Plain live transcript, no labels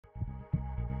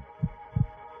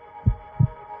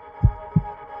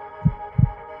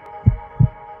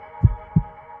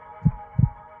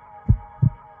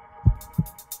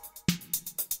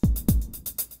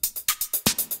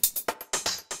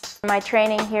my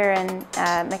training here in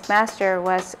McMaster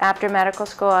was after medical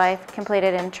school. I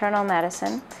completed internal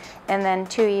medicine and then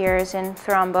 2 years in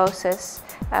thrombosis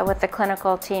with the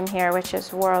clinical team here, which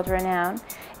is world renowned.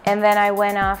 And then I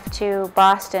went off to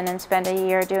Boston and spent a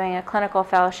year doing a clinical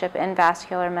fellowship in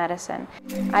vascular medicine.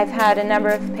 I've had a number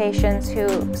of patients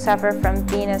who suffer from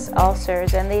venous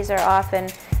ulcers, and these are often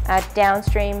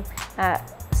downstream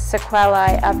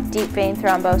sequelae of deep vein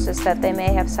thrombosis that they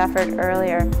may have suffered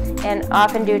earlier. And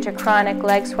often due to chronic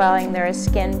leg swelling, there is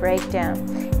skin breakdown.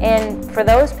 And for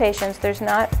those patients, there's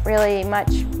not really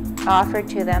much offered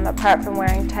to them apart from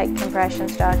wearing tight compression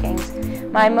stockings.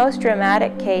 My most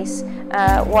dramatic case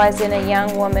was in a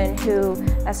young woman who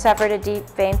suffered a deep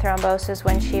vein thrombosis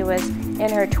when she was in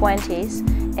her 20s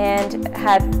and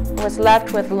was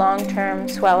left with long-term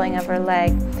swelling of her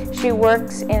leg. She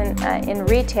works in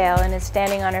retail and is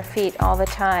standing on her feet all the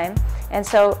time, and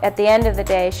so at the end of the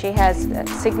day she has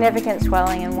significant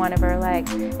swelling in one of her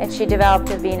legs, and she developed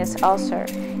a venous ulcer.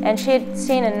 And she had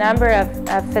seen a number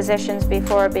of physicians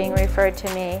before being referred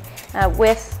to me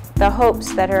with the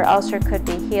hopes that her ulcer could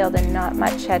be healed, and not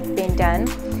much had been done.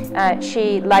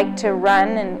 She liked to run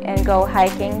and go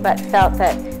hiking, but felt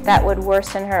that that would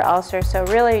worsen her ulcer, so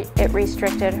really it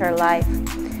restricted her life.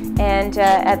 And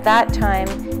at that time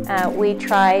we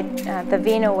tried the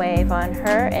Venowave on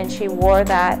her, and she wore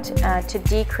that to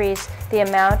decrease the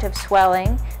amount of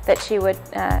swelling that she would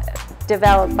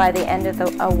develop by the end of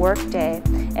a work day.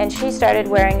 And she started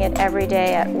wearing it every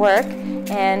day at work,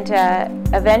 and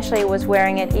eventually was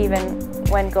wearing it even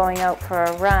when going out for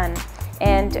a run.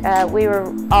 And we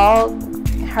were all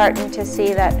heartened to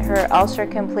see that her ulcer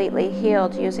completely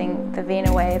healed using the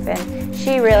Venowave, and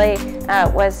she really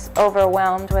was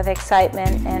overwhelmed with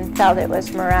excitement and felt it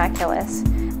was miraculous.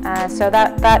 So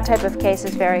that type of case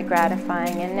is very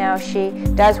gratifying, and now she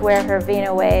does wear her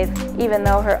Venowave even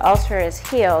though her ulcer is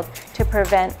healed, to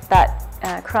prevent that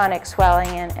chronic swelling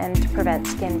and to prevent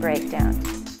skin breakdown.